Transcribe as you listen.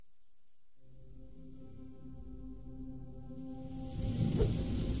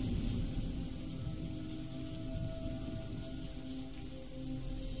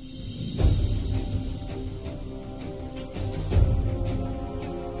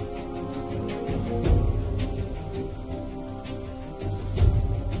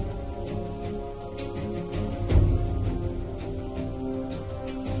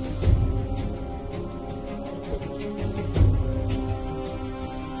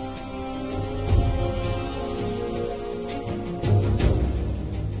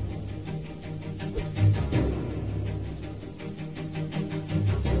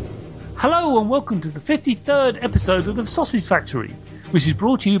Hello and welcome to the 53rd episode of the Sausage Factory, which is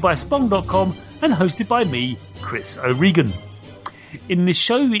brought to you by Spong.com and hosted by me, Chris O'Regan. In this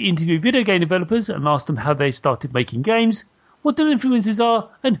show, we interview video game developers and ask them how they started making games, what their influences are,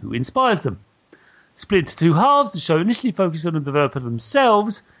 and who inspires them. Split into two halves, the show initially focuses on the developer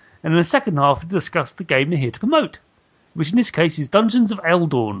themselves, and in the second half, we discuss the game they're here to promote, which in this case is Dungeons of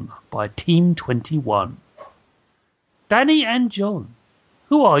Eldorn by Team 21. Danny and John,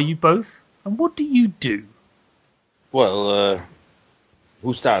 who are you both, and what do you do? Well,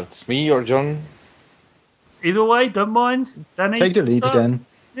 who starts, me or John? Either way, don't mind. Danny, take the lead, Dan.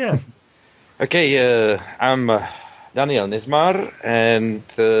 Yeah. Okay, I'm Daniel Nesmar, and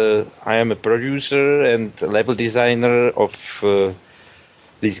I am a producer and a level designer of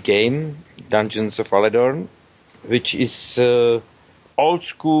this game, Dungeons of Eldorn, which is old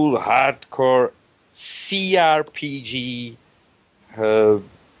school, hardcore CRPG.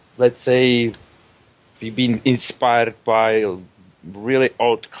 Let's say we've been inspired by really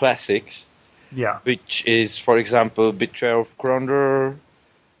old classics. Yeah. Which is, for example, Betrayal of Krondor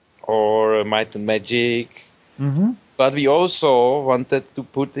or Might and Magic. Mm-hmm. But we also wanted to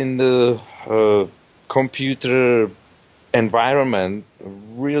put in the computer environment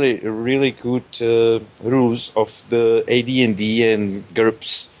really good rules of the AD&D and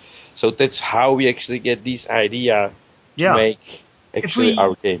GURPS. So that's how we actually get this idea to make actually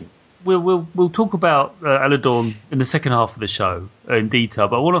our game. We'll talk about Eldorn in the second half of the show in detail,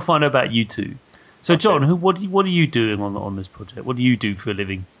 but I want to find out about you two. So, okay. John, what are you doing on this project? What do you do for a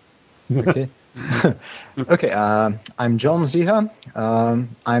living? Okay. Okay. I'm John Ziha.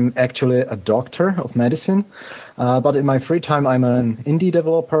 I'm actually a doctor of medicine, but in my free time, I'm an indie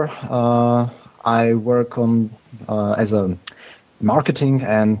developer. I work on as a marketing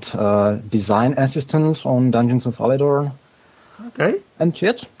and design assistant on Dungeons of Eldorn. Okay. And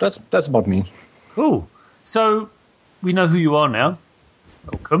yes, that's about me. Cool. So we know who you are now.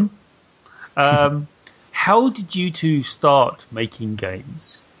 Welcome. How did you two start making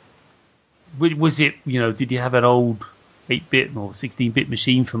games? Was it, did you have an old 8-bit or 16-bit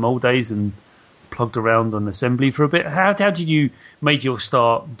machine from old days and plugged around on assembly for a bit? How did you make your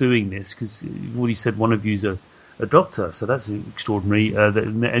start doing this? Because you already said one of you's a doctor, so that's extraordinary.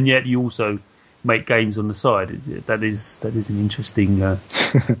 And yet you also make games on the side. That is an interesting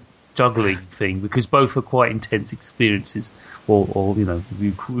juggling thing, because both are quite intense experiences, or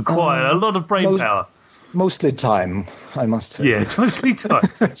require a lot of brain power. Mostly time, I must say. Yeah, it's mostly time.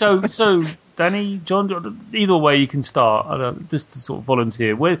 So Danny, John, either way you can start. Just to sort of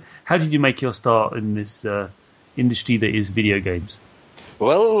volunteer. How did you make your start in this industry that is video games?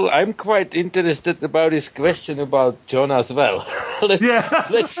 Well, I'm quite interested about this question about John as well.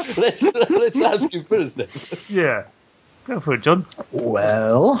 let's ask him first then. Yeah, go for it, John.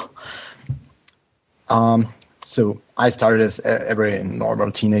 Well, so I started as every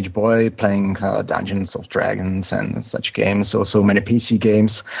normal teenage boy playing Dungeons of Dragons and such games, so many PC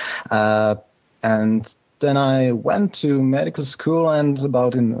games, and then I went to medical school, and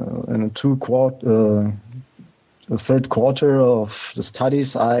about in the third quarter of the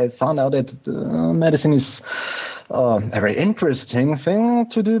studies, I found out that medicine is a very interesting thing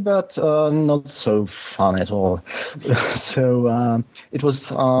to do, but not so fun at all. So it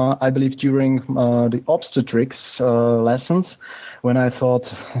was, I believe, during the obstetrics lessons when I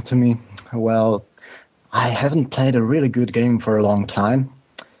thought to me, well, I haven't played a really good game for a long time.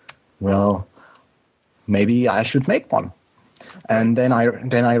 Well, maybe I should make one. And then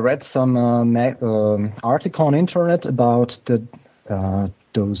I read some article on internet about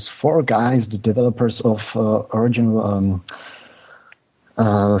those four guys, the developers of original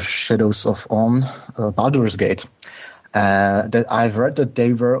Shadows of On, Baldur's Gate. That I've read that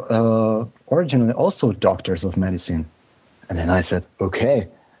they were originally also doctors of medicine. And then I said, okay,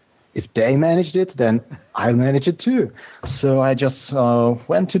 if they managed it, then I'll manage it too. So I just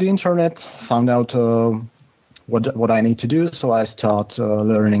went to the internet, found out what I need to do. So I start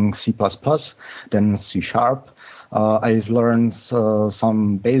learning C++, then C#. I've learned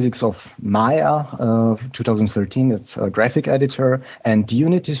some basics of Maya 2013, it's a graphic editor, and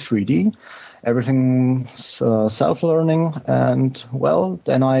Unity 3D. Everything's self-learning, and well,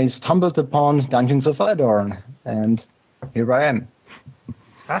 then I stumbled upon Dungeons of Eldorn, and here I am.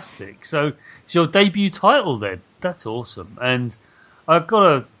 Fantastic. So it's your debut title then. That's awesome. And I've got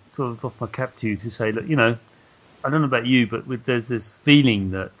to sort of doff my cap to you to say, look, I don't know about you, but there's this feeling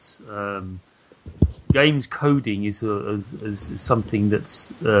that games coding is something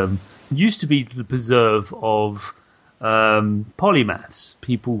that's used to be the preserve of polymaths,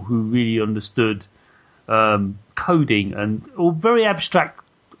 people who really understood coding and or very abstract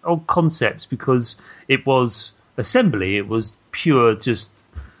old concepts because it was assembly. It was pure just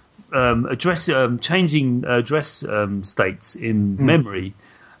changing address states in memory.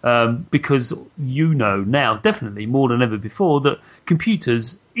 Because now, definitely more than ever before, that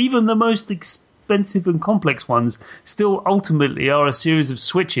computers, even the most expensive and complex ones, still ultimately are a series of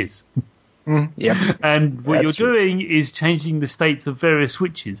switches. Yeah. And what That's you're doing is changing the states of various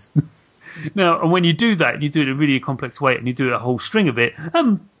switches. Now, and when you do that, you do it in a really complex way, and you do a whole string of it,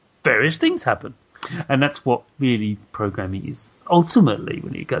 various things happen. And that's what really programming is ultimately,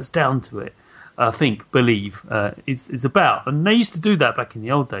 when it gets down to it. I believe is about. And they used to do that back in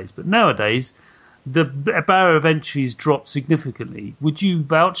the old days. But nowadays, the barrier of entry has dropped significantly. Would you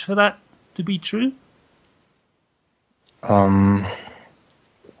vouch for that to be true? Well,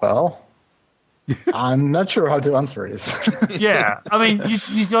 I'm not sure how to answer this. Yeah. I mean,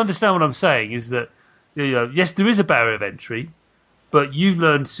 you understand what I'm saying is that, yes, there is a barrier of entry, but you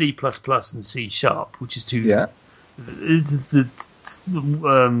learned C++ and C#, which is two... Yeah. The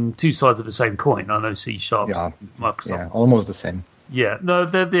two sides of the same coin. I know C#, Microsoft. Yeah, almost the same. Yeah, no,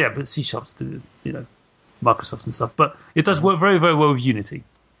 but C# do, Microsoft and stuff. But it does work very, very well with Unity.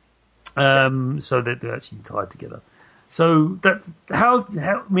 So they're actually tied together. So that's how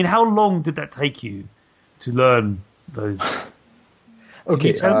long did that take you to learn those?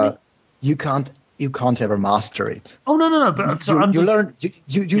 Okay, you can't ever master it. Oh no! But you learn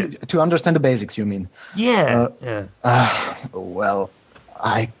to understand the basics. You mean? Yeah. Well,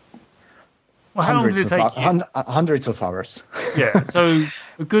 how long did it take you? Hundreds of hours. Yeah. So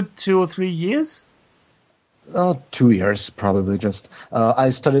a good 2 or 3 years. 2 years probably. Just I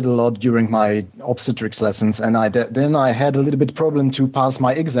studied a lot during my obstetrics lessons, and then I had a little bit problem to pass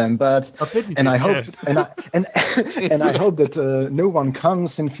my exam. But I hope that no one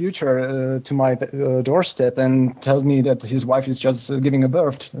comes in future to my doorstep and tells me that his wife is just giving a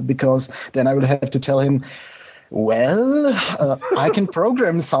birth, because then I will have to tell him, well, I can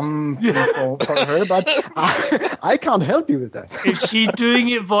program some for her, but I can't help you with that. Is she doing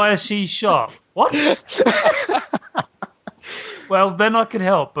it via C#? What? Well, then I could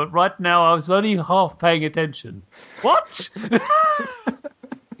help, but right now I was only half paying attention. What? Do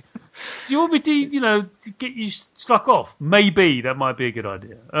you want me to, to get you struck off? Maybe that might be a good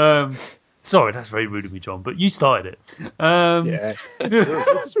idea. Sorry, that's very rude of me, John, but you started it. Yeah,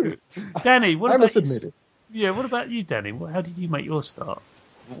 that's true. Danny, what I about must you? admit it. Yeah, what about you, Danny? How did you make your start?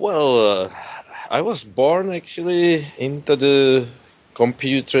 Well, I was born actually into the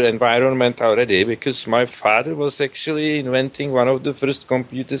computer environment already, because my father was actually inventing one of the first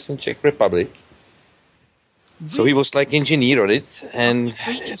computers in Czech Republic. So he was like engineer on it. And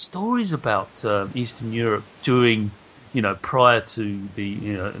reading stories about Eastern Europe during, prior to the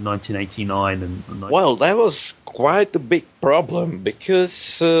 1989 and. Well, that was quite a big problem,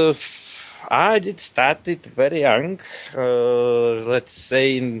 because I did start it very young, let's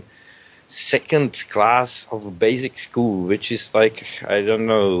say in second class of basic school, which is like, I don't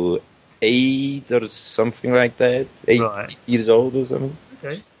know, 8 or something like that, 8 years old or something.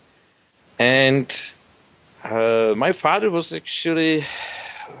 Okay. And my father was actually,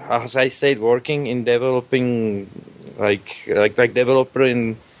 as I said, working in developing, like developer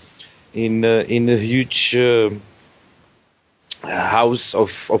in a huge house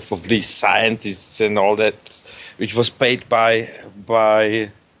of these scientists and all that, which was paid by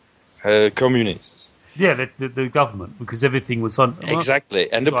communists. Yeah, the government, because everything was on.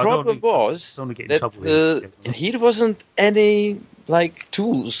 Exactly, and the problem was that here wasn't any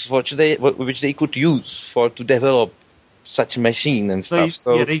tools which they could use to develop such a machine and stuff.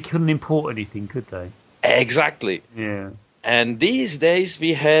 So they couldn't import anything, could they? Exactly. Yeah. And these days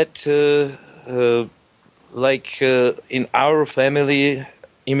we had in our family,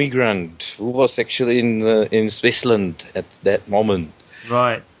 immigrant who was actually in Switzerland at that moment.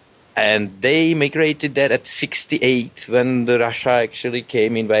 Right. And they migrated there at 1968 when the Russia actually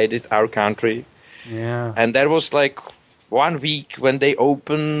invaded our country. Yeah. And there was 1 week when they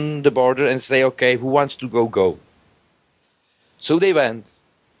opened the border and say, okay, who wants to go? So they went.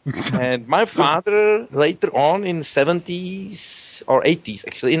 And my father later on in 70s or 80s,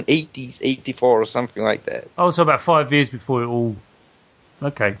 actually in 80s, 84 or something like that. Oh, so about 5 years before it all.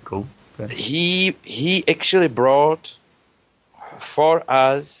 Okay, cool. Okay. He actually brought for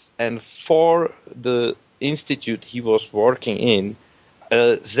us and for the institute he was working in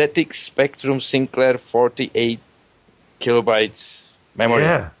a ZX Spectrum Sinclair 48 kilobytes memory.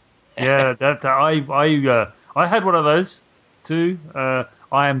 Yeah. That I had one of those too.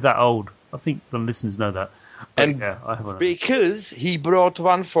 I am that old. I think the listeners know that. But and I have one. Because he brought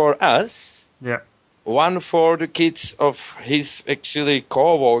one for us. Yeah. one for the kids of his actually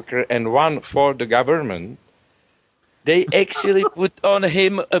co-worker and one for the government, they actually put on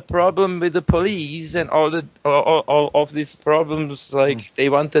him a problem with the police and all of these problems. Like they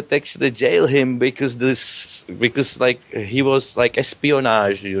wanted to actually jail him because like he was like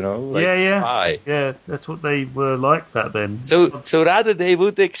espionage, like spy. Yeah. That's what they were like back then. So rather they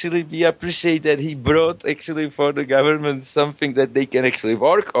would actually be appreciate that he brought actually for the government something that they can actually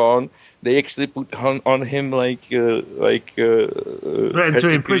work on. They actually put on him like threatened to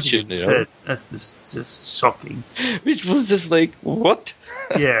imprison persecution, instead. That's just shocking. Which was just like, what?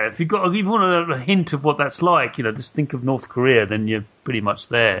 Yeah, if you want a hint of what that's like, just think of North Korea, then you're pretty much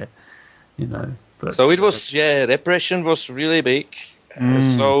there, But, so it was, repression was really big.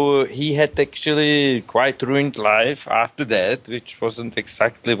 So he had actually quite ruined life after that, which wasn't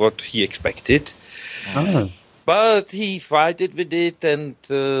exactly what he expected. Oh. But he fought with it, and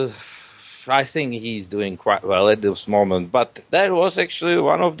I think he's doing quite well at this moment. But that was actually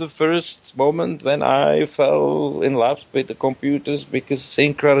one of the first moments when I fell in love with the computers, because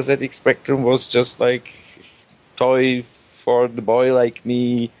Synchro ZX Spectrum was just like toy for the boy like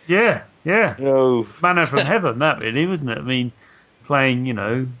me. Yeah. Manna from heaven, that really, wasn't it? I mean, playing,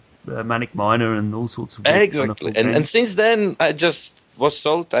 Manic Miner and all sorts of exactly. And since then, I just was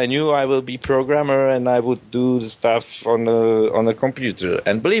sold. I knew I will be programmer and I would do the stuff on a computer.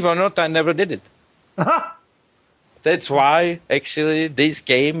 And believe it or not, I never did it. That's why actually this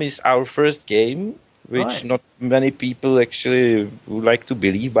game is our first game, which not many people actually would like to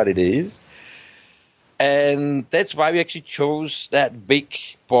believe, but it is. And that's why we actually chose that big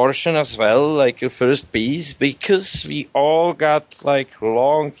portion as well, like a first piece, because we all got like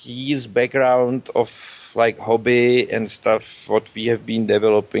long years background of like hobby and stuff, what we have been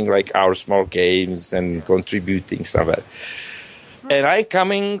developing, like our small games and contributing somewhere. And I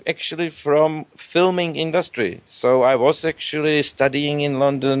coming actually from filming industry. So I was actually studying in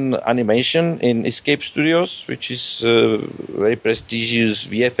London animation in Escape Studios, which is a very prestigious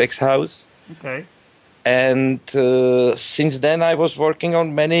VFX house. Okay. And since then I was working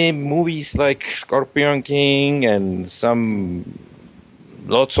on many movies like Scorpion King and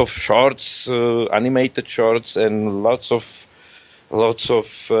lots of shorts, animated shorts, and lots of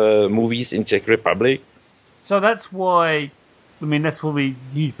movies in Czech Republic. So that's why, that's probably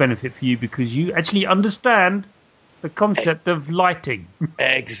a huge benefit for you, because you actually understand the concept of lighting.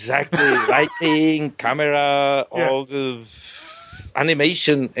 Exactly, lighting, camera, all the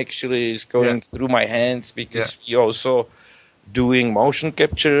animation actually is going through my hands, because we also doing motion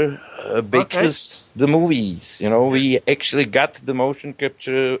capture because the movies, we actually got the motion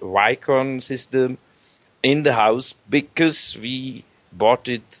capture Vicon system in the house because we bought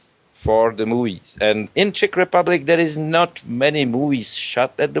it for the movies. And in Czech Republic there is not many movies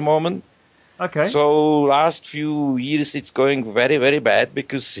shot at the moment. Okay. So last few years it's going very, very bad,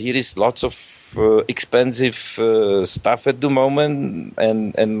 because here is lots of expensive stuff at the moment,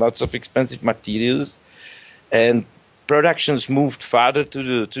 and lots of expensive materials, and productions moved farther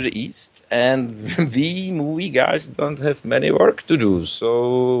to the east, and we movie guys don't have many work to do.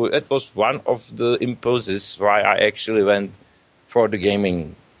 So that was one of the impulses why I actually went for the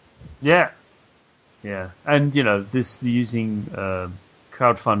gaming. Yeah, and this using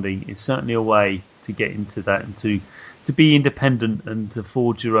crowdfunding is certainly a way to get into that and to be independent and to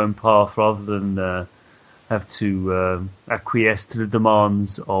forge your own path, rather than have to acquiesce to the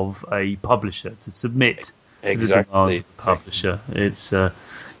demands of a publisher, to submit to the demands of the publisher. It's and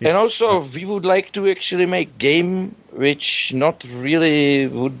also we would like to actually make game which not really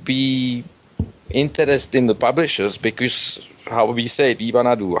would be interest in the publishers, because how we say it, we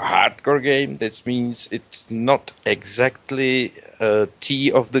wanna do a hardcore game. That means it's not exactly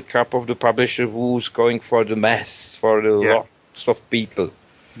tea of the cup of the publisher who's going for the mass, for the lots of people.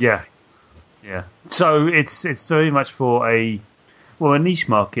 Yeah. So it's very much for a niche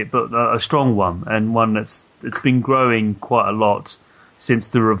market, but a strong one, and one it's been growing quite a lot since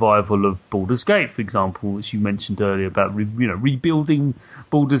the revival of Baldur's Gate, for example, as you mentioned earlier about rebuilding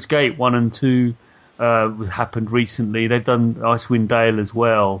Baldur's Gate 1 and 2 happened recently. They've done Icewind Dale as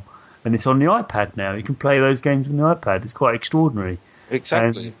well. And it's on the iPad now. You can play those games on the iPad. It's quite extraordinary.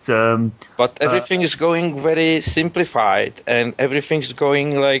 Exactly. And, but everything is going very simplified, and everything's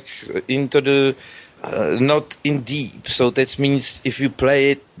going like into the not in deep. So that means if you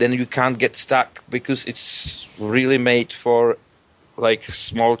play it, then you can't get stuck, because it's really made for like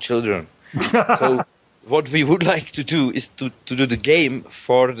small children. So what we would like to do is to do the game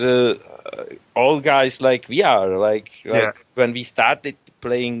for the old guys like we are, like when we started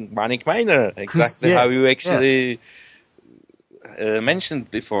playing Manic Miner, exactly how you actually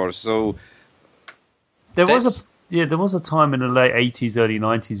mentioned before. So There was a time in the late 80s, early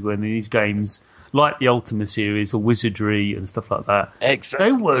 90s when these games, like the Ultima series or Wizardry and stuff like that, Exactly.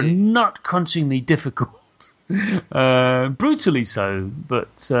 they were nut-crunchingly difficult. Brutally so,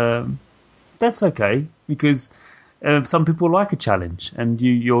 but that's okay because some people like a challenge, and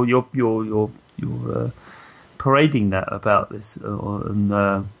you're parading that about this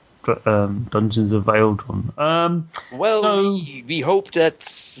on Dungeons of Eldron. We hope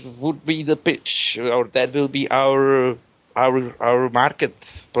that would be the pitch, or that will be our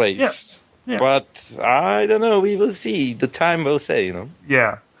marketplace. Yeah. But I don't know. We will see. The time will say.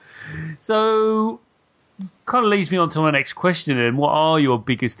 Yeah. So, kind of leads me on to my next question. And what are your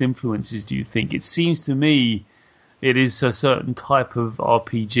biggest influences? Do you think? It seems to me it is a certain type of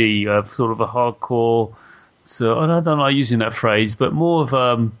RPG, sort of a hardcore. So I don't like using that phrase, but more of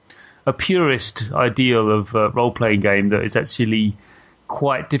a purist ideal of a role-playing game that is actually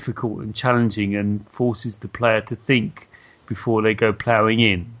quite difficult and challenging and forces the player to think before they go ploughing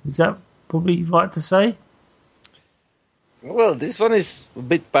in. Is that probably right to say? Well, this one is a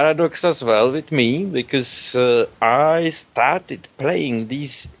bit paradox as well with me, because I started playing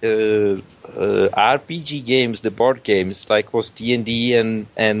these RPG games, the board games, like was D&D and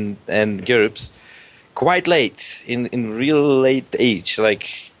GURPS, quite late, in real late age,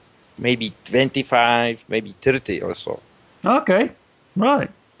 like maybe 25, maybe 30 or so. Okay, right.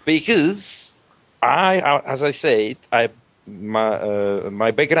 Because as I said,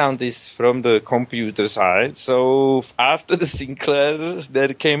 my background is from the computer side. So after the Sinclair,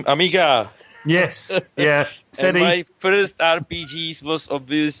 there came Amiga. Yes, yeah, steady. And my first RPGs was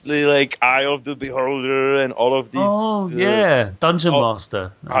obviously like Eye of the Beholder and all of these. Oh, yeah, Dungeon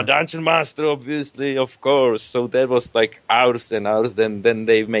Master. Dungeon Master, obviously, of course. So that was like hours and hours. Then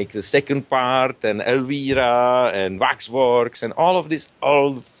they make the second part, and Elvira and Waxworks and all of these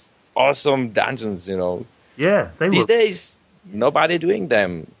old awesome dungeons, Yeah, these days, nobody doing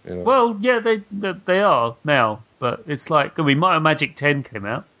them. Well, yeah, they are now, but it's like, Might and Magic 10 came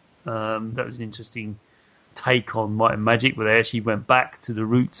out. That was an interesting take on Might and Magic, where they actually went back to the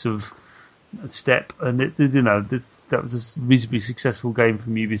roots of Step, and that was a reasonably successful game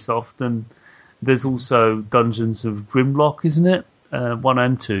from Ubisoft. And there's also Dungeons of Grimlock, isn't it? 1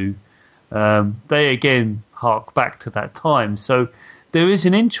 and 2. They again hark back to that time, so there is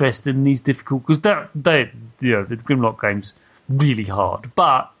an interest in these difficult, because the Grimlock game's really hard,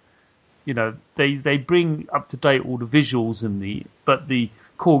 but they bring up to date all the visuals but the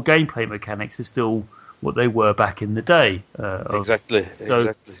core gameplay mechanics are still what they were back in the day. Exactly.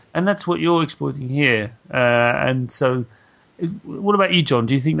 And that's what you're exploiting here. And so, what about you, John?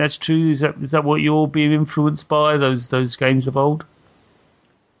 Do you think that's true? Is that what you're being influenced by, those games of old?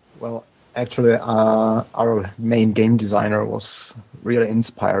 Well, actually, our main game designer was really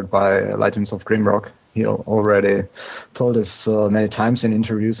inspired by Legends of Grimrock. He already told us many times in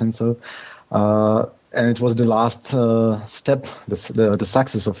interviews and so. And it was the last step. The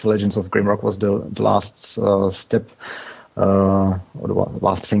success of Legends of Grimrock was the last step, or the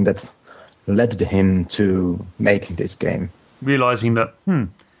last thing that led him to make this game. Realizing that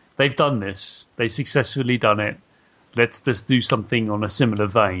they've done this, they've successfully done it. Let's just do something on a similar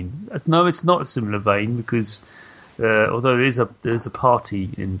vein. No, it's not a similar vein, because although there's a party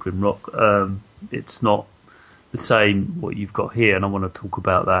in Grimrock, it's not the same what you've got here, and I want to talk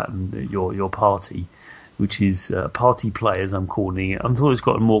about that and your party, which is party play, as I'm calling it. I'm sure it's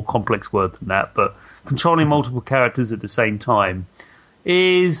got a more complex word than that, but controlling multiple characters at the same time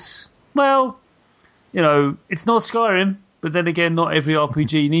is, well, it's not Skyrim, but then again, not every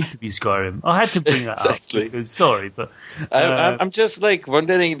RPG needs to be Skyrim. I had to bring that exactly. up. Because, sorry, but I'm just like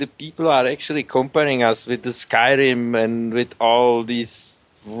wondering, the people are actually comparing us with the Skyrim and with all these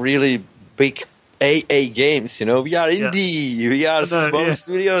really big AA games, we are indie, we are small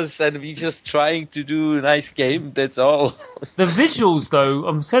studios, and we just trying to do a nice game, that's all. The visuals, though,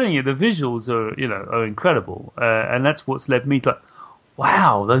 I'm telling you, the visuals are incredible, and that's what's led me to,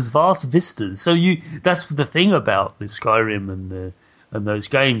 wow, those vast vistas. So that's the thing about the Skyrim and those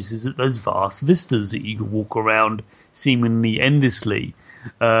games, is that those vast vistas that you can walk around seemingly endlessly,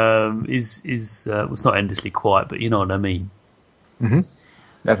 well, it's not endlessly quite, but you know what I mean.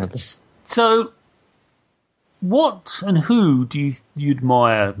 Mm-hmm. Definitely. So, what and who do you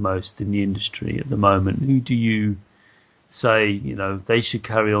admire most in the industry at the moment? Who do you say, they should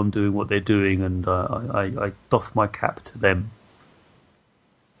carry on doing what they're doing, and I doff my cap to them?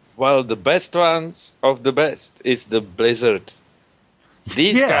 Well, the best ones of the best is the Blizzard.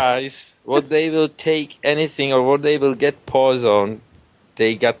 These guys, what they will take anything or what they will get paws on,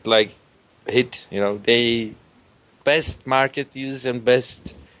 they got like hit, they best marketers and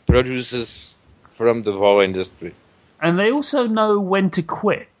best producers from the WoW industry. And they also know when to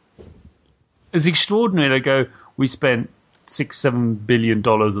quit. It's extraordinary. They go, we spent $6-7 billion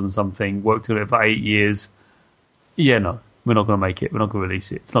on something, worked on it for 8 years. Yeah, no, we're not going to make it. We're not going to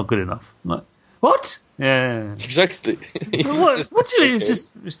release it. It's not good enough. I'm like, what? Yeah, Exactly. what do you mean?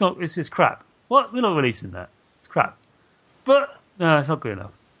 It's just crap. What? We're not releasing that. It's crap. But no, it's not good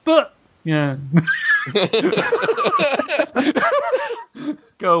enough. But yeah.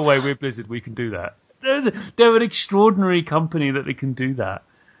 Go away, we're Blizzard. We can do that. They're an extraordinary company that they can do that,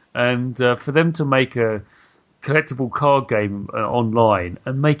 and for them to make a collectible card game online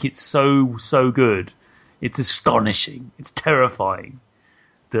and make it so good, it's astonishing. It's terrifying.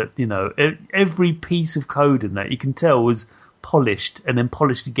 That, you know, every piece of code in that you can tell was polished and then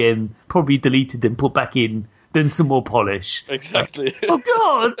polished again, probably deleted and put back in, then some more polish. Exactly. Oh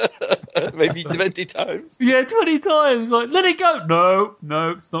God! Maybe 20 times. Yeah, 20 times. Like, let it go.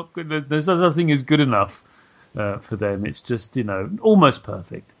 No, it's not good. There's no such thing as good enough for them. It's just, you know, almost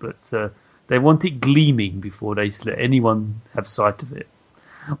perfect, but they want it gleaming before they let anyone have sight of it.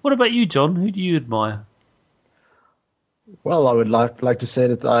 What about you, John? Who do you admire? Well, I would like to say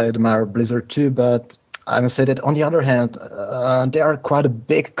that I admire Blizzard too, but I must say that on the other hand, they are quite a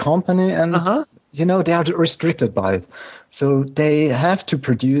big company, and you know, they are restricted by it. So they have to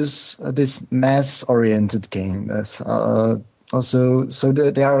produce this mass-oriented game. Also, so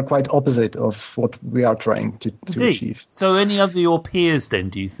they are quite opposite of what we are trying to achieve. So any of your peers then,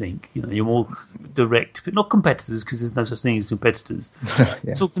 do you think? You know, you're more direct, but not competitors, because there's no such thing as competitors.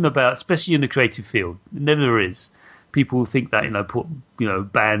 Yeah. Talking about, especially in the creative field, never is. People think that, you know, put, you know,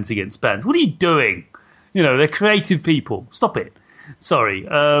 bands against bands. What are you doing? You know, they're creative people. Stop it. Sorry,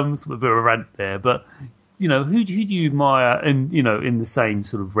 it's a bit of a rant there, but you know, who do you admire, and you know, in the same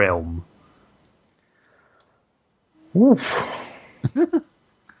sort of realm? Oof. I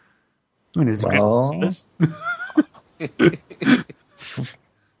mean, it's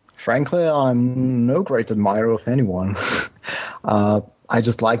Frankly, I'm no great admirer of anyone. I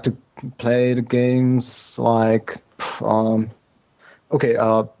just like to play the games like, the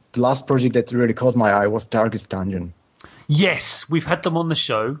last project that really caught my eye was Darkest Dungeon. Yes, we've had them on the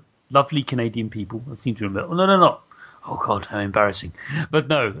show. Lovely Canadian people. I seem to remember. Oh, no. Oh, God, how embarrassing. But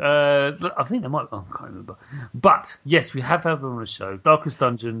no, I think they might. I can't remember. But, yes, we have had them on the show. Darkest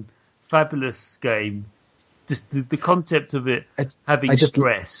Dungeon, fabulous game. Just the concept of it having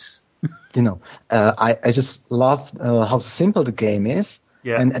stress. You know, I just love how simple the game is.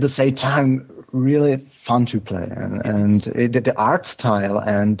 Yeah. And at the same time, really fun to play. And the art style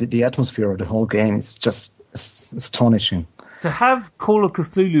and the atmosphere of the whole game is just astonishing. To have Call of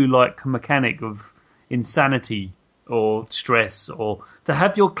Cthulhu-like mechanic of insanity or stress, or to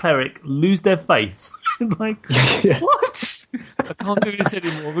have your cleric lose their faith. Like, what? I can't do this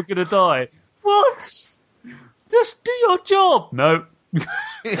anymore. We're going to die. What? Just do your job. No.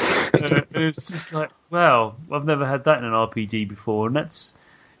 It's just like, wow, I've never had that in an RPG before, and it's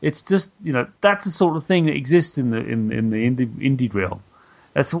just, you know, that's the sort of thing that exists in the indie realm.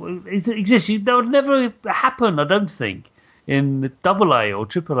 It exists. That would never happen, I don't think, in the AA or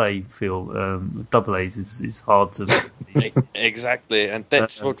AAA field. AA's is hard to. Exactly, and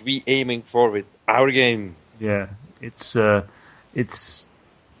that's what we aiming for with our game. Yeah, it's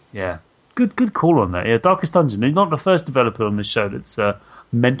good call on that. Yeah, Darkest Dungeon. They're not the first developer on the show that's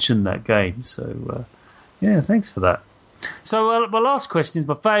mentioned that game. So thanks for that. So my last question is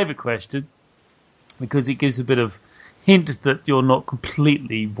my favourite question, because it gives a bit of hint that you're not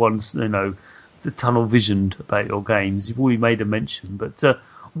completely the tunnel visioned about your games. You've already made a mention, but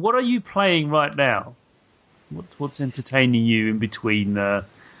what are you playing right now? What's entertaining you in between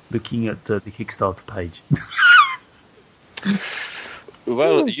looking at the Kickstarter page?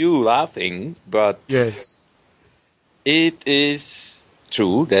 Well, you laughing, but yes, it is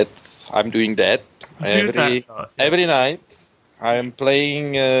true that I'm doing that every night. I am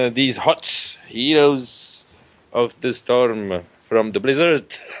playing these HOTS, Heroes of the Storm from the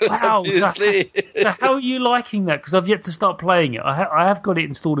Blizzard. Wow! Obviously. So how are you liking that? Because I've yet to start playing it. I have got it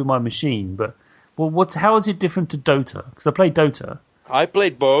installed in my machine, but how is it different to Dota? Because I played Dota. I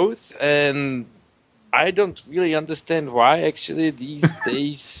played both, and I don't really understand why actually these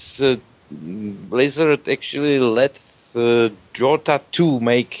days Blizzard actually let Dota 2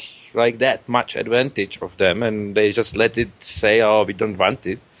 make like that much advantage of them, and they just let it say, oh, we don't want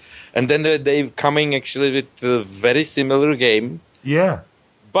it. And then they're coming actually with a very similar game. Yeah.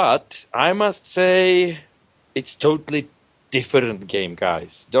 But I must say it's totally different game,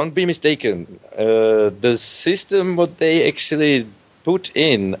 guys. Don't be mistaken. The system, what they actually put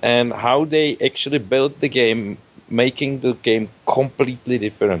in and how they actually built the game, making the game completely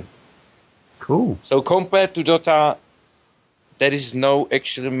different. Cool. So compared to Dota, there is no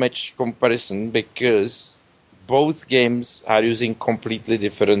actual match comparison because both games are using completely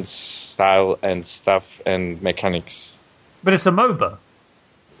different style and stuff and mechanics. But it's a MOBA.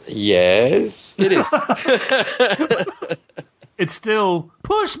 Yes, it is. It's still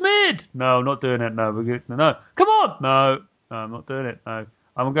push mid. No, not doing it. No, we're good. No, come on. No, I'm not doing it. No,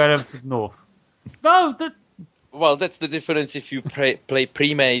 I'm going over to the north. No, Well, that's the difference if you play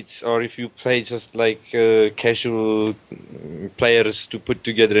pre-mates or if you play just like casual players to put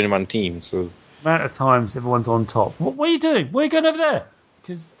together in one team. So amount of times everyone's on top. What are you doing? Where are you going over there?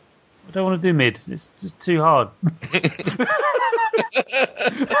 Because I don't want to do mid. It's just too hard.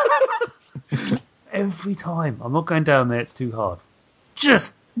 Every time. I'm not going down there. It's too hard.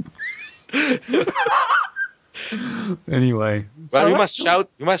 Just... Anyway. Well, you must shout.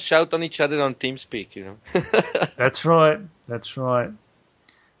 You must shout on each other on TeamSpeak. You know. That's right. That's right.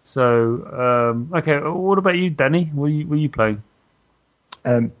 So, okay. What about you, Danny? What are you playing?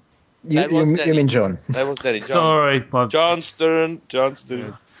 You mean John? That was Danny. John. Sorry, John's turn. John's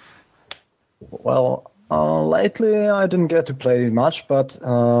turn. Well, lately I didn't get to play much, but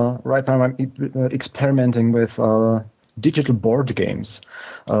right now I'm experimenting with digital board games,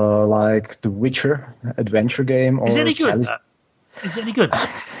 like The Witcher adventure game. Or Is it any good? Is it any good?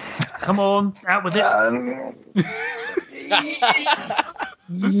 Come on, out with it.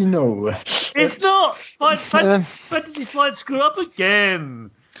 You know, it's not. Fantasy Flight screw up again.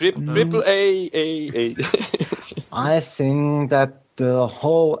 Triple A. I think that the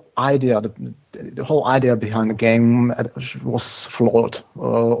whole idea behind the game was flawed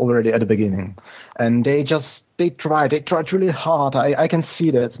already at the beginning, and they tried really hard. I can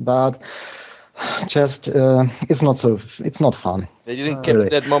see that, but just it's not fun. They didn't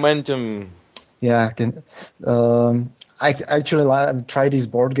get that momentum. Yeah, I actually try these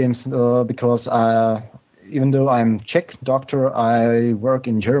board games because even though I'm Czech doctor, I work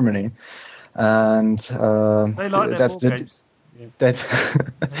in Germany, and they like their board games. That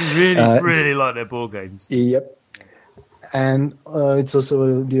really like their board games. Yep. And it's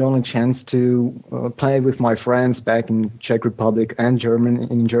also the only chance to play with my friends back in Czech Republic and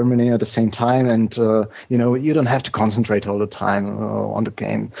Germany at the same time. And you don't have to concentrate all the time on the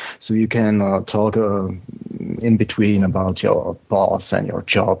game, so you can talk in between about your boss and your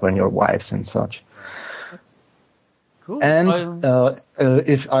job and your wives and such. Cool. And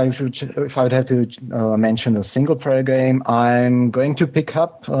if I would have to mention a single player game, I'm going to pick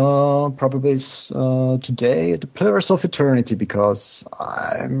up probably today the Pillars of Eternity because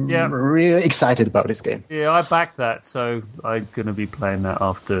I'm really excited about this game. Yeah, I backed that, so I'm going to be playing that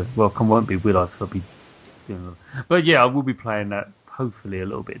after. Well, I won't be, will I? Because I'll be doing it. But yeah, I will be playing that hopefully a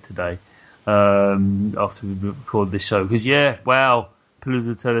little bit today after we record this show. Because Pillars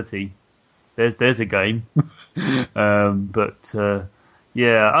of Eternity. There's a game. And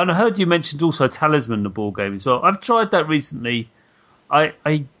I heard you mentioned also Talisman, the board game as well. I've tried that recently. I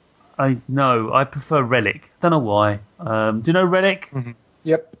know I prefer Relic. Don't know why. Do you know Relic? Mm-hmm.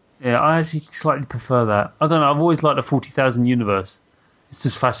 Yep. Yeah, I actually slightly prefer that. I don't know. I've always liked the 40,000 universe. It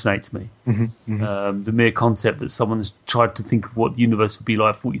just fascinates me. Mm-hmm. Mm-hmm. The mere concept that someone's tried to think of what the universe would be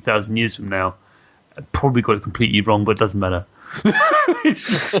like 40,000 years from now. Probably got it completely wrong, but it doesn't matter. It's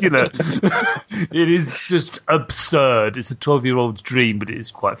just, it is just absurd. It's a 12-year-old's dream, but it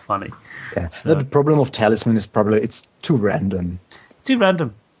is quite funny. Yes, so, the problem of Talisman is probably it's too random. Too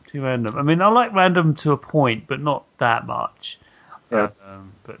random. I mean, I like random to a point, but not that much. Yeah.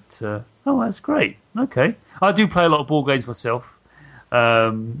 That's great. Okay. I do play a lot of board games myself.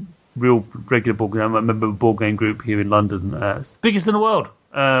 Real regular board game. I remember a board game group here in London. Biggest in the world.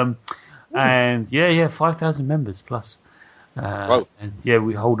 And 5,000 members plus. Wow. And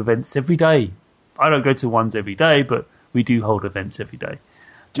we hold events every day. I don't go to ones every day, but we do hold events every day.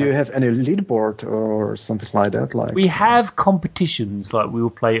 Do you have any leaderboard or something like that? Like we have competitions, like we will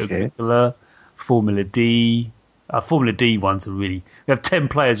play Agricola, Formula D. Formula D ones are really. We have 10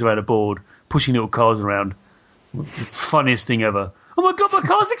 players around a board pushing little cars around. It's the funniest thing ever. Oh my god, my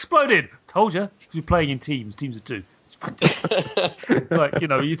car's exploded! Told you. We're playing in teams of two. It's fantastic. Like,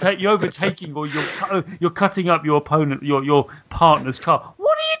 you're overtaking or you're cutting up your opponent, your partner's car.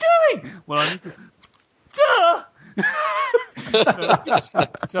 What are you doing? Well, I need to.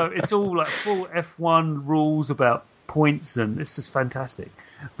 So it's all like full F1 rules about points, and it's just fantastic.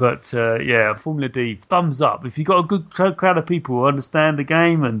 But Formula D, thumbs up. If you've got a good crowd of people who understand the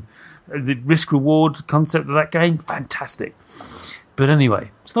game and the risk-reward concept of that game, fantastic. But anyway,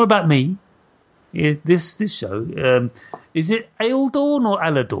 it's not about me. This show, is it Aeldorn or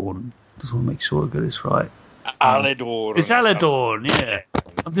Aladorn? Just want to make sure I get this right. Aladorn. It's Aladorn, yeah.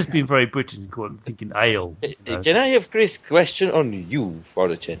 I'm just being very British and thinking ale. You know. Can I have Chris question on you for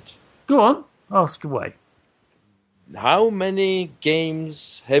the change? Go on, ask away. How many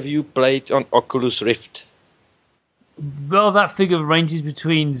games have you played on Oculus Rift? Well, that figure ranges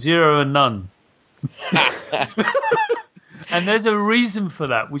between 0 and none. And there's a reason for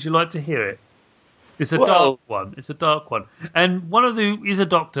that. Would you like to hear it? It's a dark one. It's a dark one. And one of you is a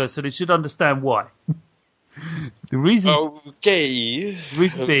doctor, so they should understand why. The reason... Okay.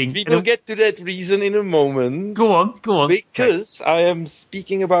 Reason being... We will get to that reason in a moment. Go on. Because I am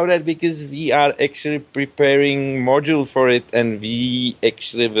speaking about that because we are actually preparing module for it, and we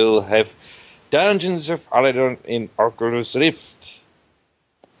actually will have Dungeons of Aladon in Oculus Rift.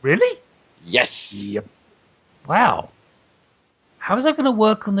 Really? Yes. Yep. Wow. How is that going to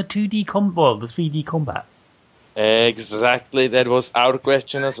work on the 2D the 3D combat? Exactly, that was our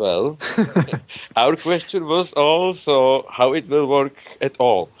question as well. Our question was also how it will work at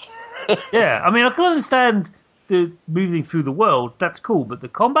all. Yeah, I mean, I can understand the moving through the world. That's cool, but the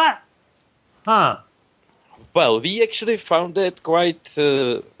combat? Huh. Well, we actually found that quite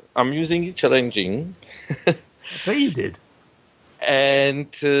amusing, challenging. I bet you did.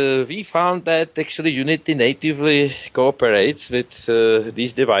 And we found that actually Unity natively cooperates with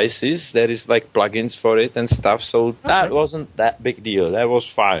these devices. There is like plugins for it and stuff, so that wasn't that big deal. That was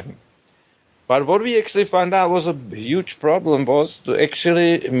fine. But what we actually found out was a huge problem was to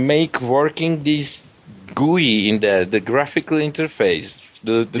actually make working this GUI in there, the graphical interface,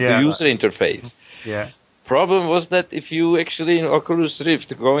 the user interface. Yeah. Problem was that if you actually in Oculus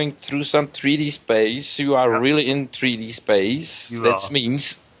Rift going through some 3D space, you are really in 3D space. That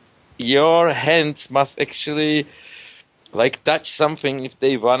means your hands must actually like touch something if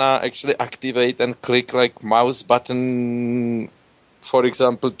they wanna actually activate and click like mouse button, for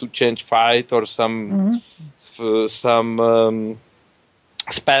example, to change fight or some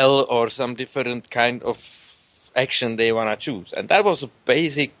spell or some different kind of action they wanna choose. And that was a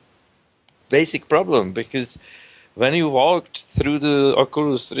basic problem because when you walked through the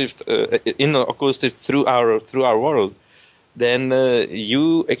Oculus Rift in the Oculus Rift through our world, then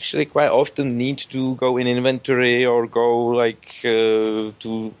you actually quite often need to go in inventory or go like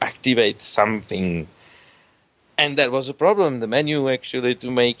to activate something, and that was a problem. The menu actually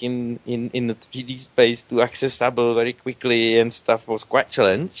to make in the 3D space to accessible very quickly and stuff was quite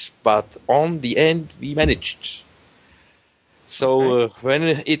challenged, but on the end we managed. So when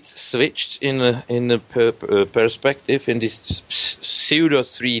it switched in a perspective in this pseudo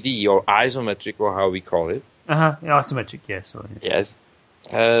 3D or isometric or how we call it. Isometric, yes. Sorry. Yes.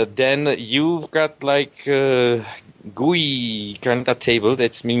 Then you've got like GUI kind of table.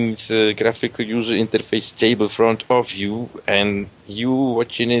 That means graphical user interface table in front of you, and you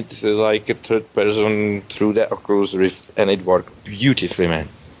watching it like a third person through the Oculus Rift, and it worked beautifully, man.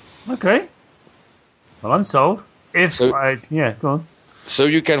 Okay. Well, I'm sold. Go on. So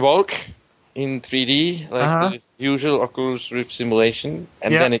you can walk in 3D like the usual Oculus Rift simulation,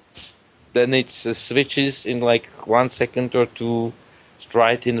 and then it switches in like 1 second or two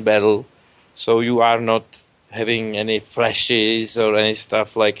straight in battle. So you are not having any flashes or any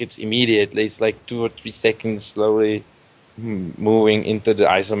stuff, like it's immediately. It's like 2 or 3 seconds slowly moving into the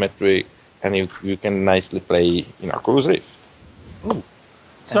isometric, and you can nicely play in Oculus Rift. Ooh.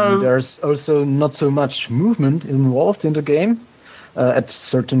 So and there's also not so much movement involved in the game at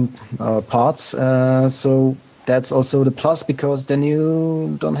certain parts. So that's also the plus, because then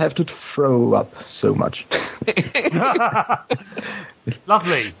you don't have to throw up so much.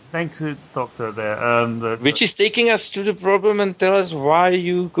 Lovely. Thanks, Doctor, there. Which is taking us to the problem and tell us why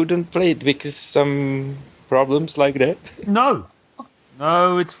you couldn't play it, because some problems like that. No,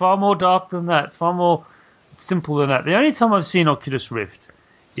 it's far more dark than that. It's far more simple than that. The only time I've seen Oculus Rift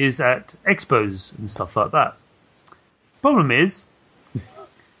is at expos and stuff like that. Problem is,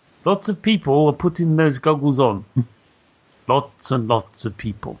 lots of people are putting those goggles on. Lots and lots of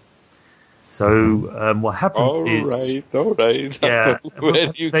people. So what happens is... All right. Yeah,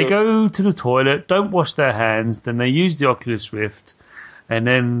 they go to the toilet, don't wash their hands, then they use the Oculus Rift, and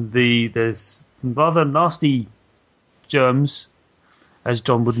then there's rather nasty germs, as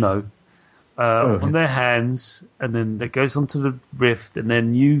John would know, on their hands, and then that goes onto the Rift, and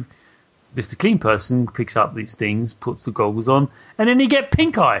then you, Mr. Clean Person, picks up these things, puts the goggles on, and then you get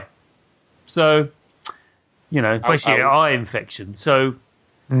pink eye. So, basically eye infection. So,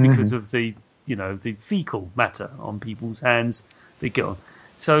 because of the fecal matter on people's hands, they get on.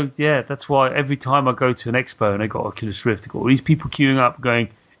 So, yeah, that's why every time I go to an expo and I got Oculus Rift, I got all these people queuing up going,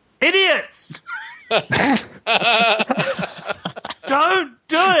 idiots! Don't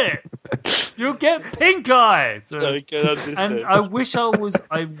do it! You'll get pink eye. So, I can understand. and I wish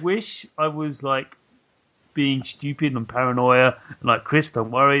I was like being stupid and paranoia and like, Chris,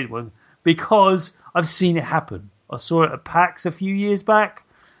 don't worry, because I've seen it happen. I saw it at PAX a few years back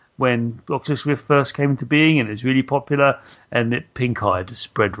when Oculus Rift first came into being and it was really popular, and it pink-eyed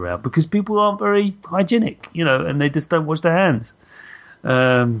spread around because people aren't very hygienic, and they just don't wash their hands.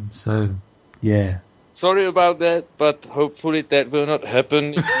 So, yeah. Sorry about that, but hopefully that will not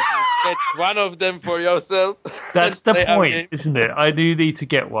happen. You get one of them for yourself. That's the point, isn't it? I do need to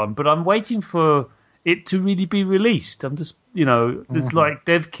get one, but I'm waiting for it to really be released. I'm just, it's like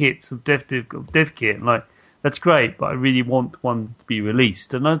dev kits of dev kit, and like, that's great, but I really want one to be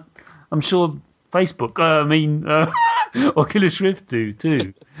released. And I'm sure Facebook, Oculus Rift do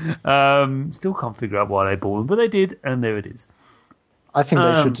too. Still can't figure out why they bought them, but they did, and there it is. I think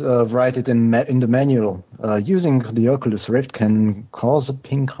they should write it in the manual. Using the Oculus Rift can cause a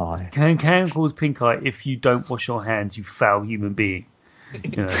pink eye. Can cause pink eye if you don't wash your hands, you foul human being.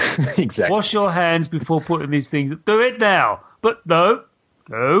 Exactly. Wash your hands before putting these things. Do it now. But no.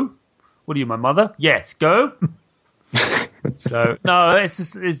 Go. What are you, my mother? Yes, go. So, no,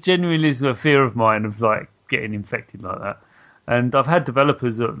 it's genuinely a fear of mine of like getting infected like that. And I've had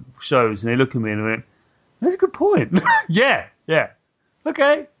developers at shows and they look at me and they went, that's a good point. Yeah.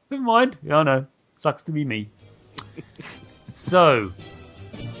 Okay, never mind. Yeah, I know. Sucks to be me. So,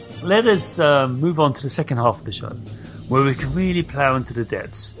 let us move on to the second half of the show, where we can really plough into the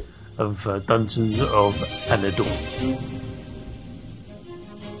depths of Dungeons of Anador.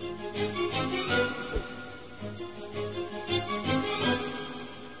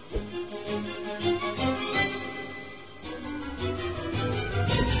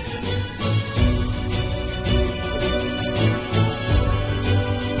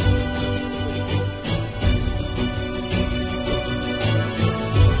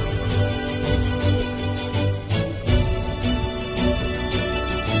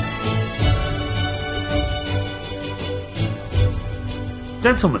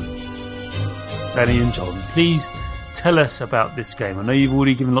 Gentlemen, Danny and John, please tell us about this game. I know you've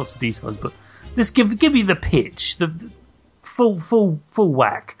already given lots of details, but just give me the pitch, the full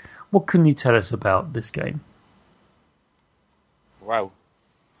whack. What can you tell us about this game? Wow.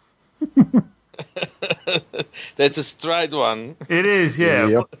 That's a stride one. It is, yeah.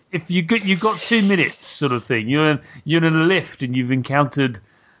 Yep. If you've got 2 minutes, sort of thing. You're in a lift and you've encountered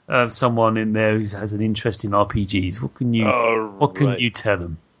someone in there who has an interest in RPGs. What can you tell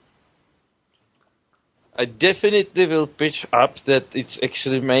them? I definitely will pitch up that it's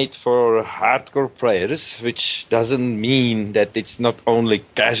actually made for hardcore players, which doesn't mean that it's not only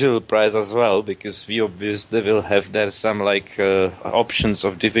casual players as well, because we obviously will have there some options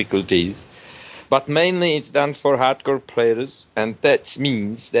of difficulties. But mainly it's done for hardcore players, and that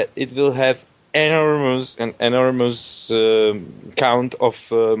means that it will have enormous count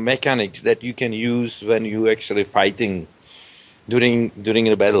of mechanics that you can use when you actually fighting during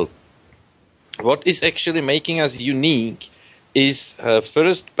the battle. What is actually making us unique is a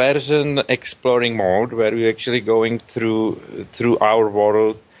first-person exploring mode, where we're actually going through our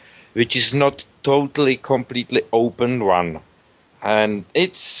world, which is not totally completely open one. And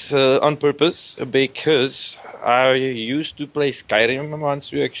it's on purpose, because I used to play Skyrim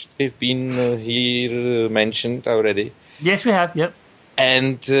once. We actually have been here mentioned already. Yes, we have, yep.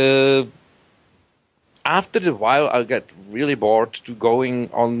 And after a while, I got really bored to going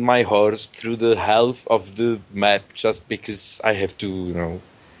on my horse through the half of the map just because I have to,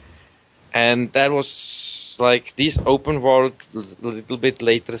 And that was like this open world a little bit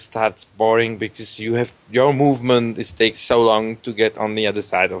later starts boring because your movement takes so long to get on the other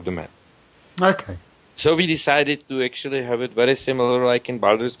side of the map. Okay. So we decided to actually have it very similar like in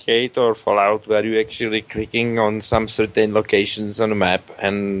Baldur's Gate or Fallout, where you're actually clicking on some certain locations on the map,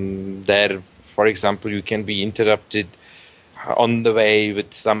 and there, for example, you can be interrupted on the way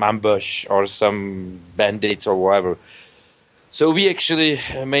with some ambush or some bandits or whatever. So we actually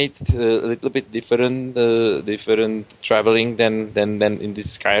made a little bit different traveling than in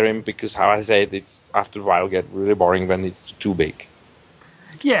this Skyrim, because how I said, it's after a while get really boring when it's too big.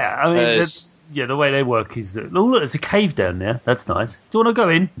 Yeah, I mean, the way they work is that, oh look, there's a cave down there. That's nice. Do you want to go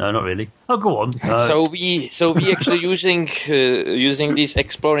in? No, not really. Oh, go on. No. So we actually using this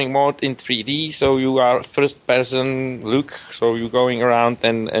exploring mode in 3D. So you are first person look. So you're going around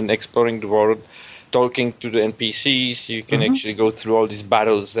and exploring the world, talking to the NPCs. You can actually go through all these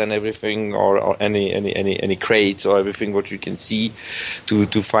battles and everything, or any crates or everything what you can see to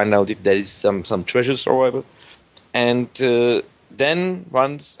find out if there is some treasures or whatever. And then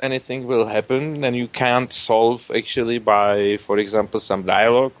once anything will happen, then you can't solve actually by, for example, some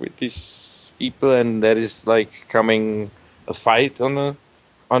dialogue with this people and there is like coming a fight on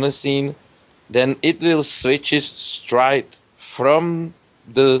a scene, then it will switch it straight from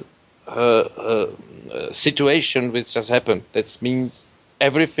the situation which has happened. That means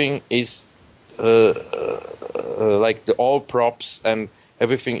everything is like all props and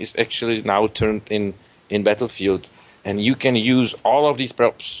everything is actually now turned in Battlefield, and you can use all of these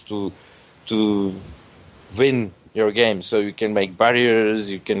props to win your game. So you can make barriers,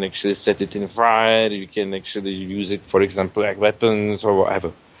 you can actually set it in fire, you can actually use it, for example, like weapons or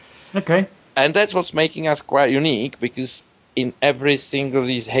whatever. Okay. And that's what's making us quite unique, because in every single of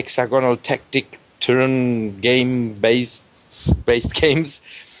these hexagonal tactic turn game based games,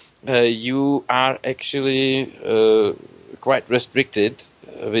 you are actually quite restricted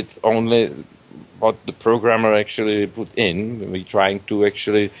with only what the programmer actually put in. We're trying to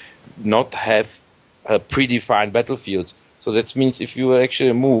actually not have predefined battlefields. So that means if you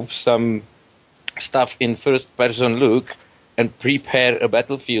actually move some stuff in first person look and prepare a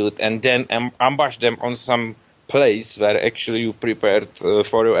battlefield and then ambush them on some place where actually you prepared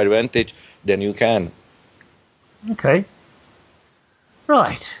for your advantage, then you can. Okay.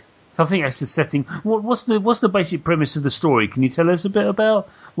 Right. So I think that's the setting. What's the basic premise of the story? Can you tell us a bit about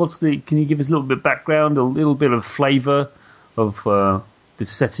can you give us a little bit of background, a little bit of flavour of the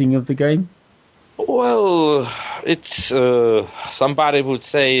setting of the game? Well, it's somebody would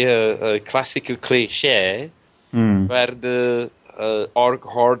say a classical cliche where the orc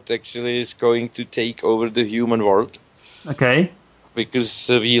horde actually is going to take over the human world. Okay. Because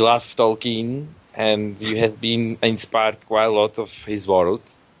we love Tolkien and we have been inspired quite a lot of his world,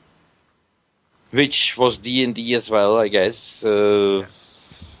 which was D&D as well, I guess, or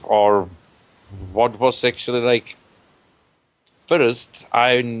what was actually like. First,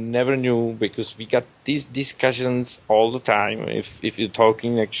 I never knew, because we got these discussions all the time. If you're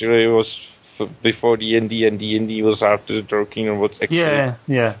talking, actually, it was before D&D, and D&D was after Tolkien, and what's actually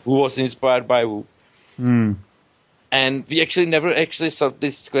who was inspired by who. And we actually never actually sorted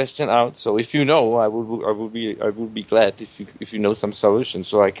this question out. So if you know, I would be glad if you know some solutions,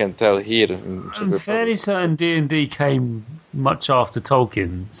 so I can tell here. I'm fairly certain D&D came much after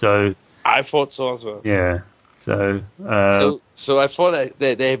Tolkien, so I thought so as well. Yeah. So I thought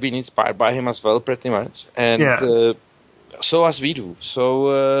that they have been inspired by him as well, pretty much, and so as we do.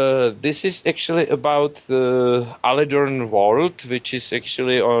 So this is actually about the Aledorn world, which is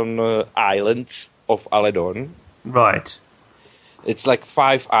actually on islands of Aledorn. Right. It's like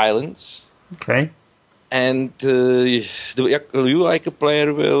 5 islands. Okay. And you, like a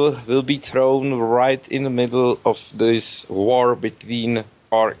player, will be thrown right in the middle of this war between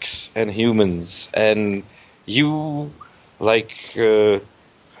orcs and humans, and you, like,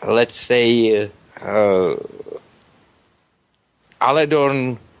 let's say,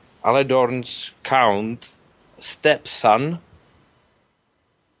 Aledorn's count stepson.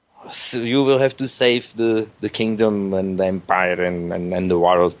 So you will have to save the kingdom and the empire and the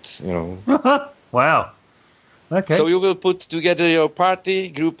world, you know. Wow. Okay. So you will put together your party,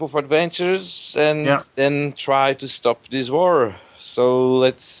 group of adventurers, and then try to stop this war. So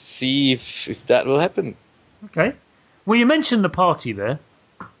let's see if that will happen. Okay. Well, you mentioned the party there.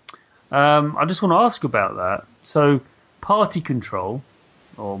 I just want to ask about that. So, party control,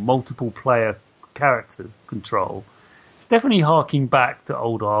 or multiple player character control, it's definitely harking back to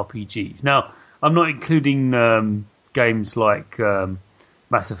old RPGs. Now, I'm not including games like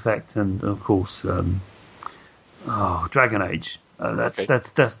Mass Effect and, of course, Dragon Age.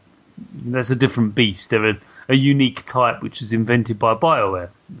 That's a different beast. They're a unique type which was invented by BioWare.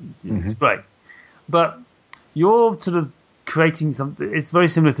 It's great, but you're sort of creating something. It's very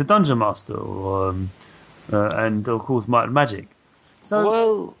similar to Dungeon Master, or and of course Might and Magic.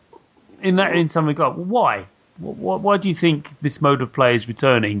 So, in some regard, why? Why do you think this mode of play is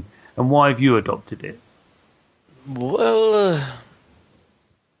returning, and why have you adopted it? Well,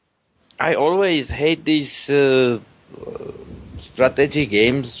 I always hate these strategy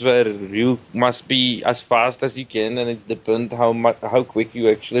games where you must be as fast as you can, and it depends how quick you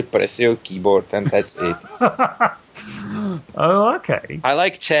actually press your keyboard, and that's it. Oh, okay. I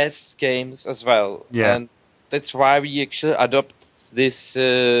like chess games as well, and that's why we actually adopt this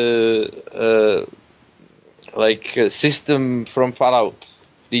system from Fallout,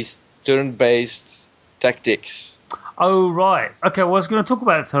 these turn-based tactics. Oh, right. Okay, well, I was going to talk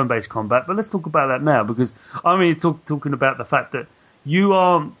about turn-based combat, but let's talk about that now, because I'm really talking about the fact that you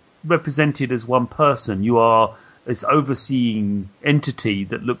aren't represented as one person. You are this overseeing entity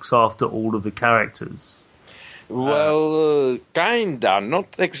that looks after all of the characters. Well, kinda, not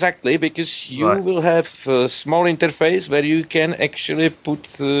exactly, because you Right. will have a small interface where you can actually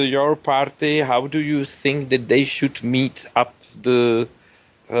put your party. How do you think that they should meet up the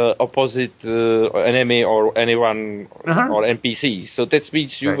opposite enemy or anyone or NPC? So that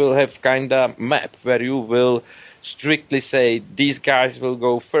means you Right. will have kinda map where you will strictly say these guys will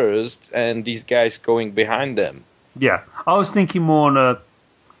go first and these guys going behind them. Yeah, I was thinking more on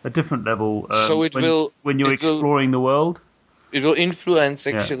a different level. So it will- when you're it will- exploring the world. It will influence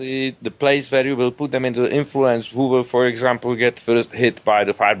actually the place where you will put them. Into influence who will, for example, get first hit by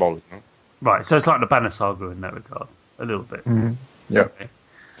the fireball. You know? Right, so it's like the Banner Saga in that regard, a little bit. Yeah.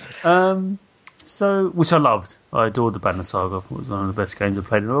 So, which I loved. I adored the Banner Saga. I thought it was one of the best games I've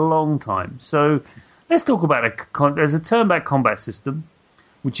played in a long time. So, let's talk about there's a turn-back combat system,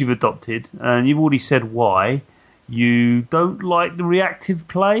 which you've adopted, and you've already said why. You don't like the reactive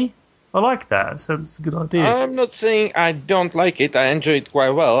play? I like that. That sounds a good idea. I'm not saying I don't like it. I enjoy it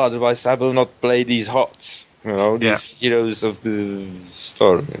quite well. Otherwise, I will not play these HOTS. You know, these heroes of the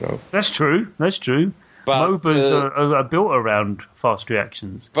storm. You know. That's true. But, MOBAs are built around fast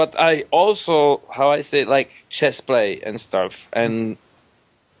reactions. But I also, how I say, like chess play and stuff, and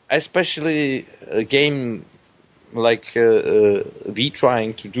especially a game like we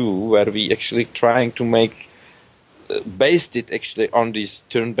trying to do, where we actually trying to make based it actually on this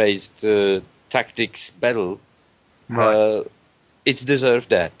turn-based tactics battle. Right. It deserves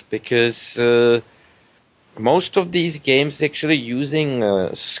that because most of these games actually using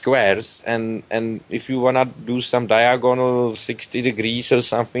squares, and if you wanna do some diagonal 60 degrees or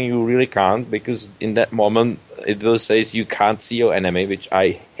something, you really can't, because in that moment it will say you can't see your enemy, which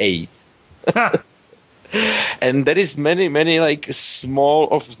I hate. And there is many like small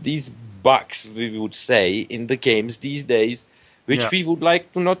of these bugs, we would say, in the games these days, which we would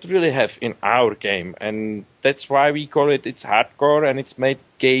like to not really have in our game, and that's why we call it's hardcore, and it's made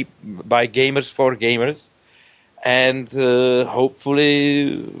by gamers for gamers, and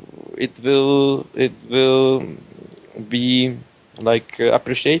hopefully it will be like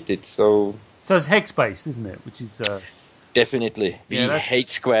appreciated. So it's hex based, isn't it? Which is definitely we hate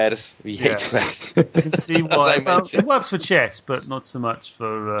squares. We hate squares. I can see why. As I mentioned. It works for chess, but not so much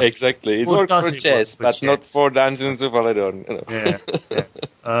for exactly. It or works does for it chess, work for but chess? not for Dungeons of Aladon. You know.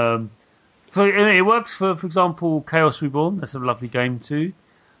 Yeah. So it works for example, Chaos Reborn. That's a lovely game too.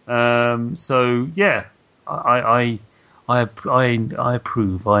 So yeah, I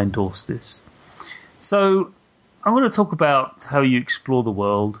approve. I endorse this. So I'm going to talk about how you explore the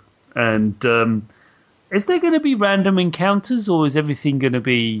world, and is there going to be random encounters, or is everything going to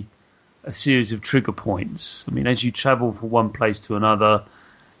be a series of trigger points? I mean, as you travel from one place to another,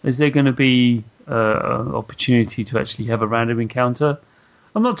 is there going to be an opportunity to actually have a random encounter?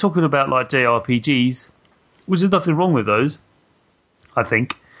 I'm not talking about like JRPGs, which there's nothing wrong with those, I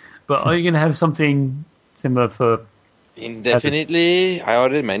think. But are you going to have something similar for... Indefinitely, I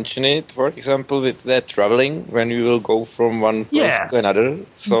already mentioned it, for example, with that traveling, when you will go from one place to another.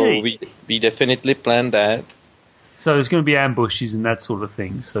 So we definitely plan that. So there's going to be ambushes and that sort of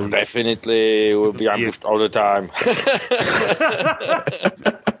thing. So definitely will be ambushed all the time.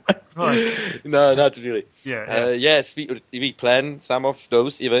 Right. No, not really. Yeah. Yes, we plan some of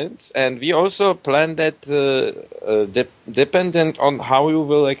those events, and we also plan that dependent on how you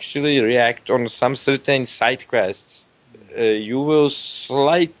will actually react on some certain side quests, you will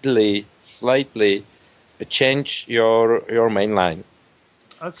slightly change your main line.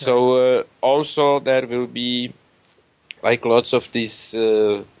 Okay. So also there will be like lots of these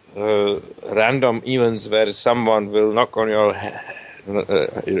random events where someone will knock on your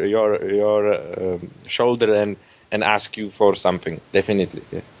shoulder and ask you for something. Definitely.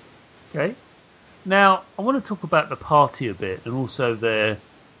 Yeah. Okay. Now I want to talk about the party a bit, and also the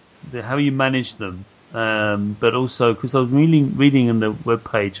how you manage them. But also because I was reading on the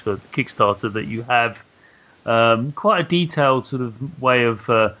webpage for Kickstarter that you have quite a detailed sort of way of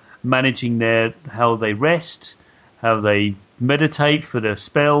managing how they rest, how they meditate for their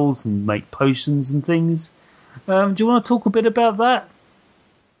spells and make potions and things. Do you want to talk a bit about that?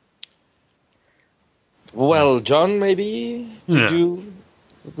 Well, John, maybe do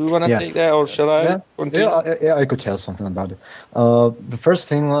you want to take that, or shall I continue? Yeah, I could tell something about it. The first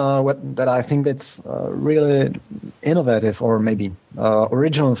thing that I think that's really innovative, or maybe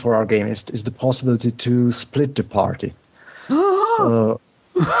original for our game, is the possibility to split the party. So,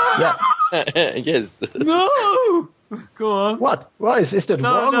 yeah. Yes. No. Go on. What? Why is that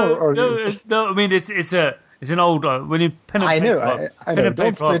wrong? No. I mean, it's It's an old when you pen and I know, paper. I pen know. and Don't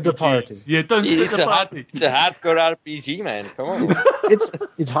paper split the RPGs. party. Yeah, don't split the party. It's a hardcore RPG, man. Come on.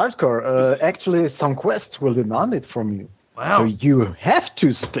 It's hardcore. Actually, some quests will demand it from you. Wow. So you have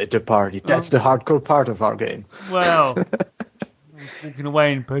to split the party. That's the hardcore part of our game. Wow. I was walking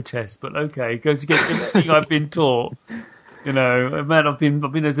away in protest, but okay, it goes against everything I've been taught. You know, man, I've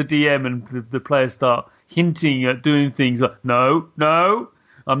been as a DM, and the players start hinting at doing things like, no,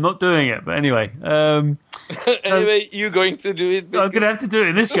 I'm not doing it. But anyway, Anyway, you're going to do it. I'm going to have to do it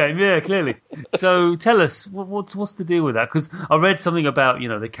in this game, yeah, clearly. So tell us, what's the deal with that? Because I read something about,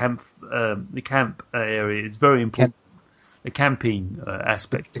 the camp area is very important. The camping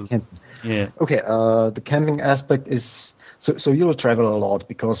aspect. Yeah. Okay, the camping aspect is... So you'll travel a lot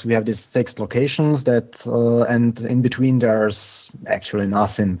because we have these fixed locations that, and in between there's actually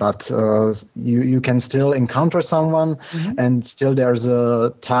nothing, but you can still encounter someone, and still there's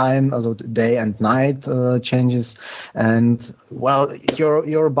a time, also day and night changes, and well,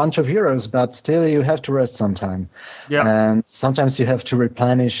 you're a bunch of heroes, but still you have to rest sometime. Yeah. And sometimes you have to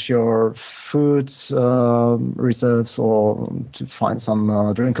replenish your food reserves or to find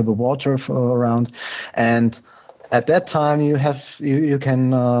some drinkable water around, and at that time, you can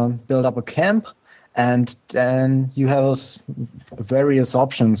build up a camp, and then you have various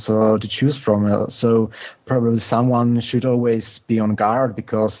options to choose from. So probably someone should always be on guard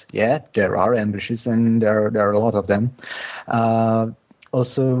because, there are ambushes and there are a lot of them.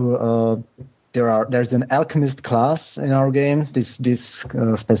 There's an alchemist class in our game. This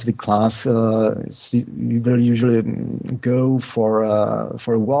specific class, you will usually go for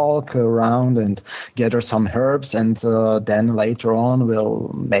a walk around and gather some herbs, and then later on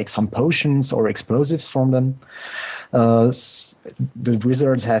we'll make some potions or explosives from them. The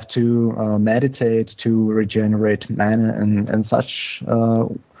wizards have to meditate to regenerate mana and such.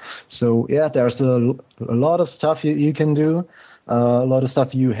 So there's a lot of stuff you can do. A lot of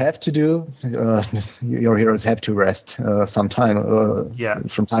stuff you have to do. Your heroes have to rest from time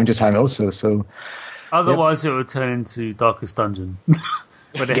to time also. So otherwise, it would turn into Darkest Dungeon,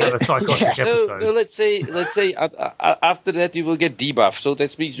 where they have a psychotic episode. No, let's say after that you will get debuffed. So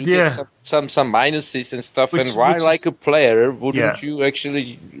that means you get some minuses and stuff. And why, like a player, wouldn't you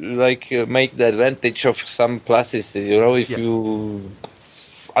actually make the advantage of some pluses? If you.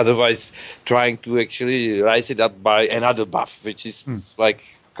 Otherwise, trying to actually rise it up by another buff, which is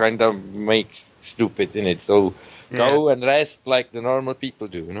kind of make stupid in it. So go and rest like the normal people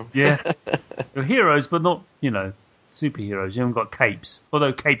do, Yeah, you're heroes, but not superheroes. You haven't got capes,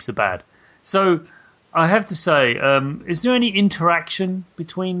 although capes are bad. So I have to say, is there any interaction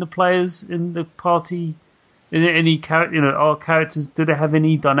between the players in the party? Is there any our characters? Do they have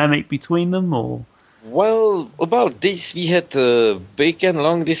any dynamic between them or? Well, about this, we had a big and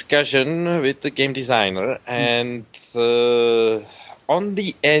long discussion with the game designer, and on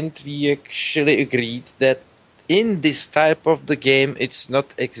the end, we actually agreed that in this type of the game, it's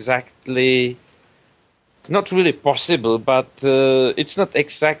not really possible, but it's not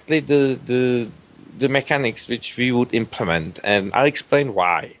exactly the mechanics which we would implement, and I'll explain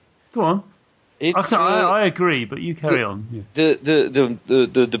why. Go on. I agree, but you carry on. Yeah.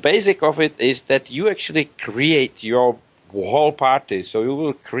 The basic of it is that you actually create your whole party. So you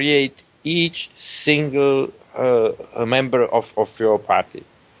will create each single member of your party.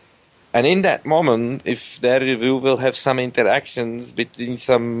 And in that moment, if you will have some interactions between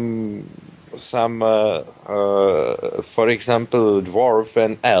some for example, dwarf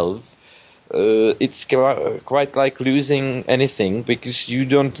and elf, it's quite like losing anything because you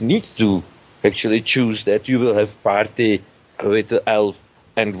don't need to actually choose that you will have party with the elf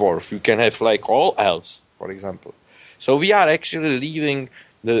and dwarf. You can have all elves, for example. So we are actually leaving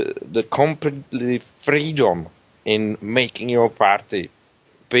the complete freedom in making your party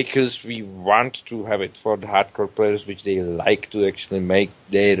because we want to have it for the hardcore players, which they like to actually make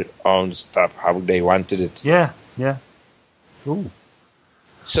their own stuff how they wanted it. Yeah. Cool.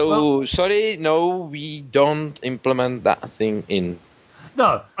 So, sorry, no, we don't implement that thing in.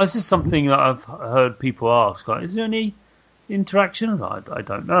 No, this is something that I've heard people ask. Is there any interaction? I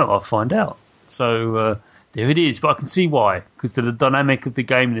don't know. I'll find out. So there it is. But I can see why. Because the dynamic of the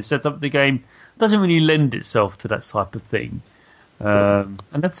game and the setup of the game doesn't really lend itself to that type of thing. And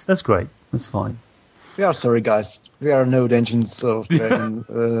that's great. That's fine. We are sorry, guys. We are no Dungeons of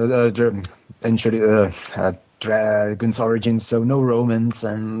Dragon's Origins, so no romance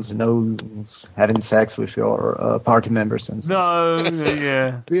and no having sex with your party members and stuff. No,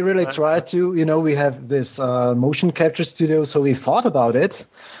 yeah. We really try to, we have this motion capture studio, so we thought about it.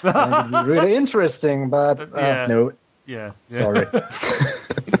 And it would be really interesting, but no. Yeah. Sorry.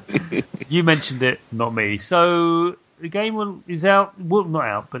 You mentioned it, not me. So the game is out. Well, not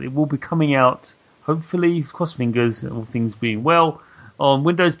out, but it will be coming out. Hopefully, cross fingers, all things being well, on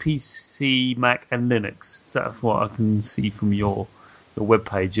Windows, PC, Mac, and Linux. So that's what I can see from your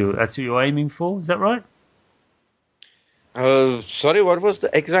webpage. That's what you're aiming for. Is that right? Sorry, what was the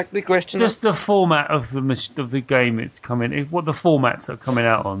exactly question? Just the format of the game it's coming. What the formats are coming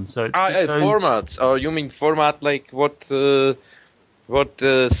out on. So it's formats. Oh, you mean format like what system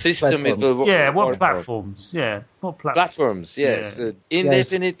it will? Yeah, what platforms? Yeah, what platforms? Yes, yeah.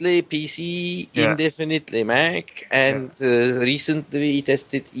 Indefinitely PC, indefinitely Mac, and recently we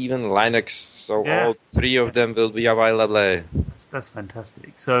tested even Linux. So all three of them will be available. That's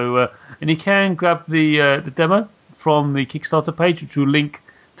fantastic. So and you can grab the demo from the Kickstarter page, which will link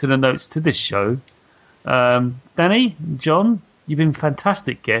to the notes to this show. Danny, John, you've been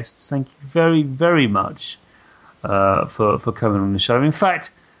fantastic guests. Thank you very, very much for coming on the show. In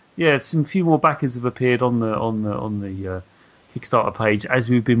fact, some few more backers have appeared on the Kickstarter page as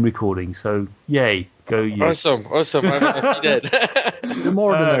we've been recording. So, yay, go you! Awesome! I want to see that. The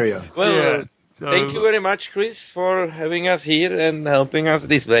more the merrier. Well, thank you very much, Chris, for having us here and helping us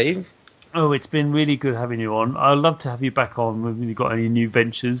this way. Oh, it's been really good having you on. I'd love to have you back on when you've got any new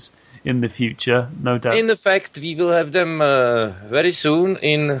ventures in the future, no doubt. In fact, we will have them very soon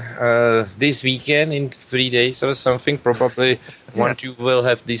in this weekend, in 3 days or something. Probably once you will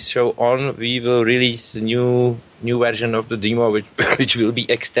have this show on, we will release a new version of the demo, which will be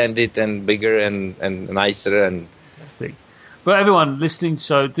extended and bigger and nicer. And fantastic. But everyone listening to the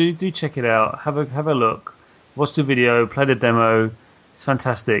show, do check it out. Have a look. Watch the video, play the demo. It's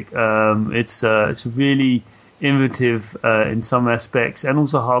fantastic. It's really innovative in some aspects, and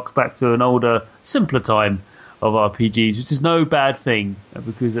also harks back to an older, simpler time of RPGs, which is no bad thing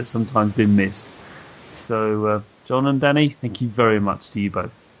because that's sometimes been missed. So, John and Danny, thank you very much to you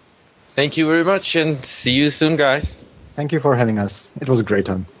both. Thank you very much, and see you soon, guys. Thank you for having us. It was a great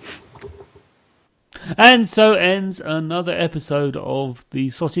time. And so ends another episode of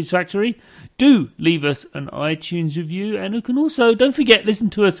the Sausage Factory. Do leave us an iTunes review, and you can also, don't forget, listen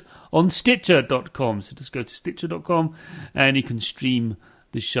to us on Stitcher.com. So just go to Stitcher.com and you can stream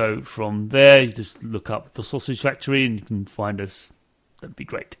the show from there. You just look up the Sausage Factory and you can find us. That'd be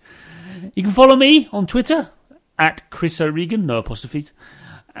great. You can follow me on Twitter at Chris O'Regan, no apostrophes.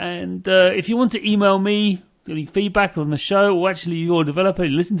 And if you want to email me any feedback on the show, or actually you're a developer,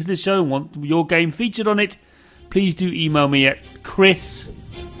 you listen to this show and want your game featured on it, please do email me at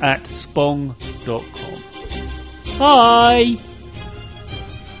chris@spong.com. Bye!